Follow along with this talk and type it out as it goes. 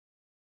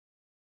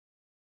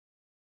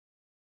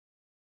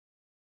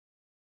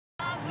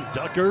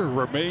Ducker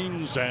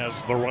remains as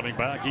the running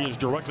back. He is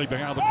directly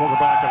behind the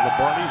quarterback of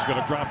Lombardi. He's going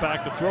to drop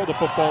back to throw the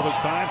football this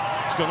time.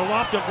 He's going to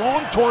loft it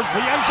long towards the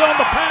end zone.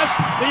 The pass,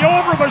 the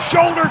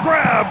over-the-shoulder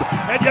grab,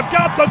 and you've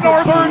got the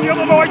Northern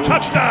Illinois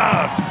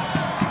touchdown.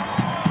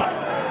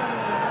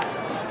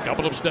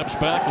 Couple of steps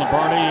back.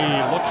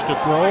 Lombardi looks to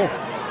throw.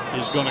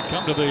 He's going to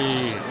come to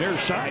the near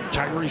side.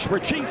 Tyrese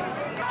Ritchie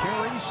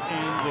carries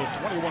and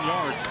 21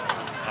 yards.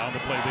 On the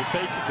play, they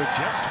fake the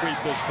jet sweep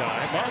this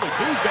time. Well, they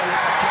do go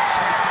with the jet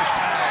sweep this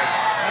time.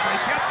 And they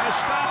get the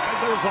stop, and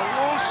there's a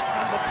loss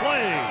on the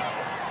play.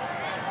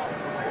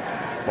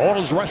 Ball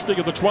is resting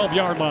at the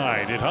 12-yard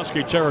line in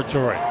Husky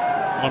territory.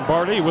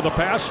 Lombardi with a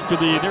pass to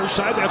the near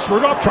side. That's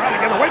Rudolph trying to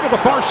get away to the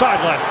far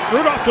sideline.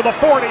 Rudolph to the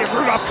 40, and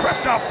Rudolph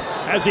tripped up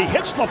as he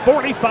hits the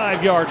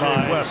 45-yard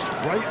line. West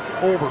right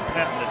over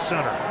Patton at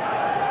center.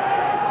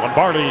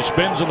 Lombardi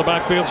spins in the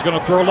backfield, is going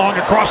to throw long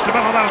across the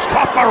middle. That is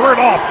caught by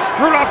Rudolph.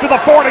 Rudolph to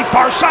the 40,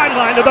 far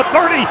sideline to the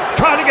 30,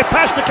 trying to get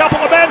past a couple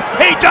of men.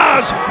 He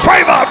does!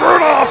 Trayvon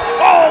Rudolph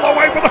all the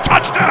way for the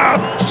touchdown!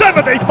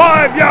 75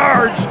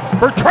 yards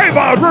for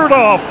Trayvon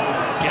Rudolph.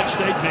 Kent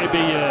State may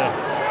be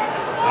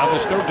on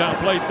this third down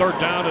play, third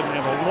down, and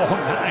a long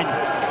line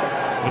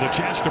with a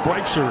chance to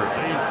break, sir.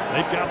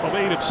 They've got the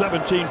lead at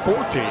 17-14.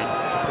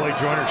 It's a play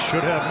Joyner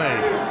should have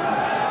made.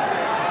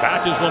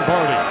 Back is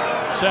Lombardi.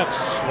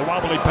 Sets the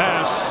wobbly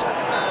pass.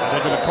 Are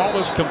they going to call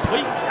this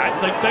complete? I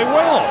think they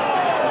will.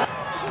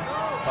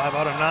 5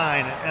 out of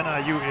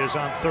 9. NIU is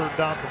on third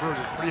down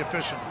conversions. Pretty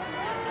efficient.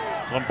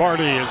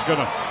 Lombardi is going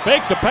to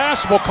fake the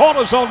pass, will call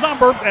his own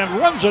number, and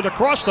runs it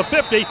across the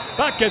 50.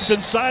 That gets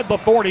inside the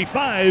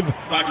 45.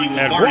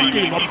 And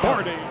Rocky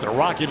Lombardi. The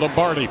Rocky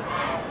Lombardi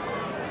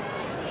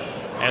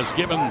has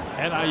given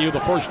NIU the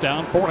first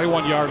down,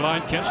 41-yard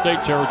line. Kent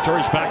State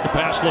territory's back to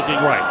pass, looking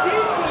right.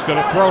 He's going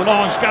to throw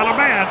long. He's got a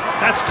man.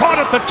 That's caught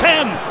at the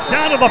 10,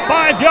 down to the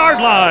 5-yard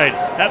line.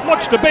 That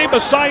looks to be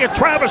Messiah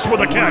Travis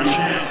with a catch.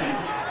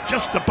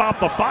 Just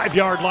about the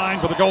 5-yard line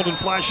for the Golden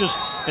Flashes.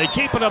 They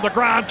keep it on the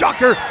ground.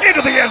 Ducker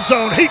into the end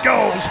zone. He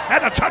goes,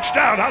 and a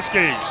touchdown,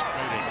 Huskies.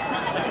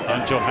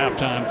 Until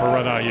halftime for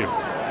NIU.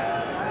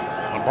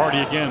 Lombardi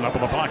again, up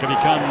in the pocket he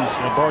comes.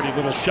 Lombardi,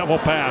 little shovel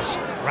pass.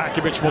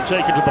 Rakovich will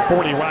take it to the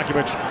 40.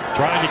 Rakovich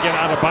trying to get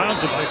out of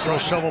bounds. They throw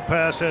shovel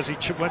pass as he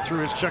went through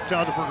his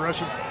checkdowns and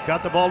progressions.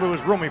 Got the ball to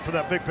his roomie for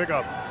that big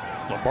pickup.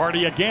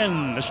 Lombardi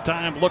again, this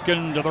time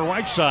looking to the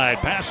right side.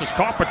 Pass is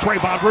caught by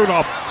Trayvon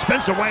Rudolph.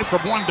 Spins away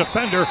from one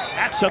defender.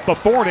 That's at the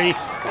 40.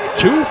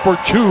 2 for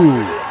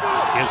 2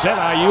 is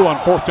NIU on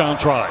fourth down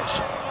tries.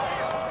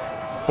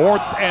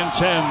 4th and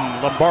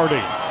 10,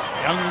 Lombardi.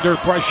 Under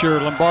pressure,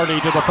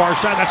 Lombardi to the far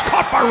side. That's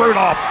caught by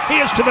Rudolph. He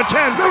is to the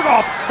 10.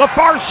 Rudolph, the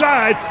far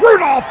side.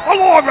 Rudolph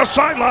along the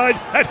sideline,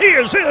 and he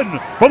is in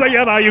for the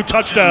NIU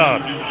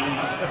touchdown.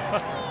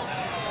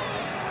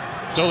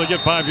 So they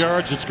get 5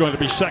 yards. It's going to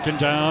be second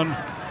down,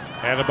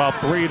 and about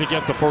 3 to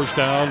get the first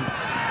down.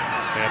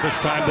 And this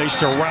time they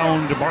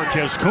surround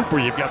Marquez Cooper.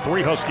 You've got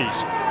 3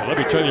 Huskies. And let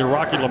me tell you,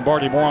 Rocky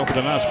Lombardi more often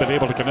than not has been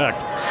able to connect.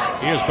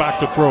 He is back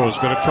to throw. He's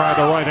going to try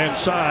the right-hand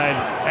side.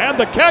 And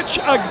the catch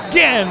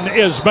again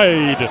is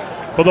made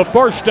for the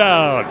first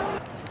down.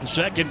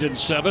 2nd and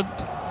 7.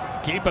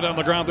 Keep it on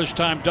the ground this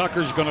time.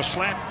 Ducker's going to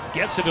slant.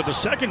 Gets into the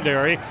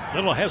secondary.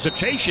 Little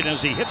hesitation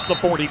as he hits the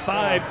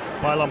 45.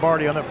 By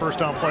Lombardi on that first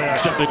down play.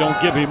 Except they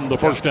don't give him the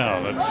first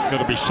down. It's going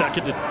to be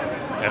second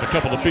and a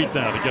couple of feet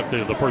now to get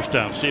the first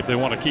down. See if they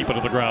want to keep it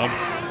on the ground.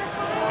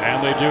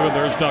 And they do, and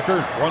there's Ducker.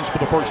 Runs for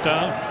the first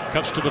down.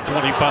 Cuts to the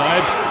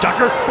 25.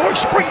 Ducker, boy,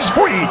 springs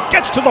free.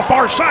 Gets to the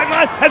far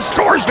sideline and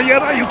scores the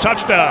NIU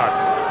touchdown.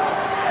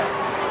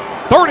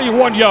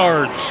 31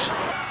 yards.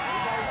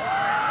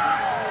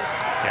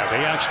 Yeah,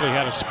 they actually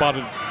had it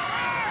spotted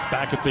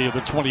back at the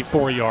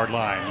 24-yard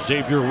line.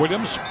 Xavier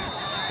Williams,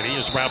 and he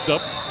is wrapped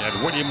up.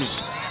 And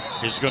Williams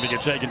is going to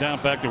get taken down. In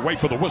fact, they wait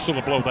for the whistle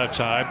to blow that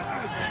time.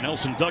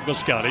 Nelson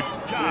Douglas got him.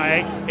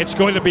 It's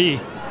going to be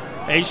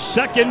a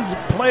second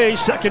play,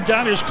 second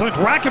down is Clint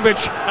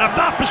Rakovich. I'm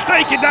not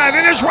mistaken, Dave.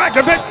 It is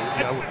Rakovich.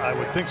 Yeah, I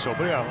would think so,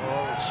 but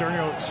yeah,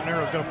 scenario is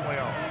going to play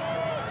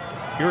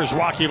out. Here's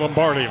Rocky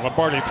Lombardi.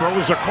 Lombardi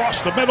throws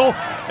across the middle,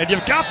 and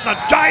you've got the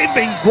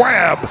diving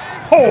grab.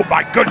 Oh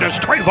my goodness,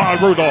 Trayvon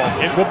Rudolph.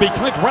 It will be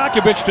Clint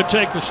Rakovich to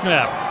take the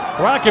snap.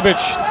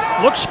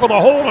 Rakovich looks for the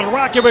hole, and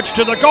Rakovich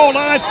to the goal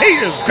line. He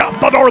has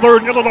got the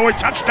Northern Illinois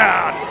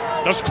touchdown.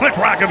 That's Clint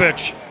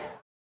Rakovich.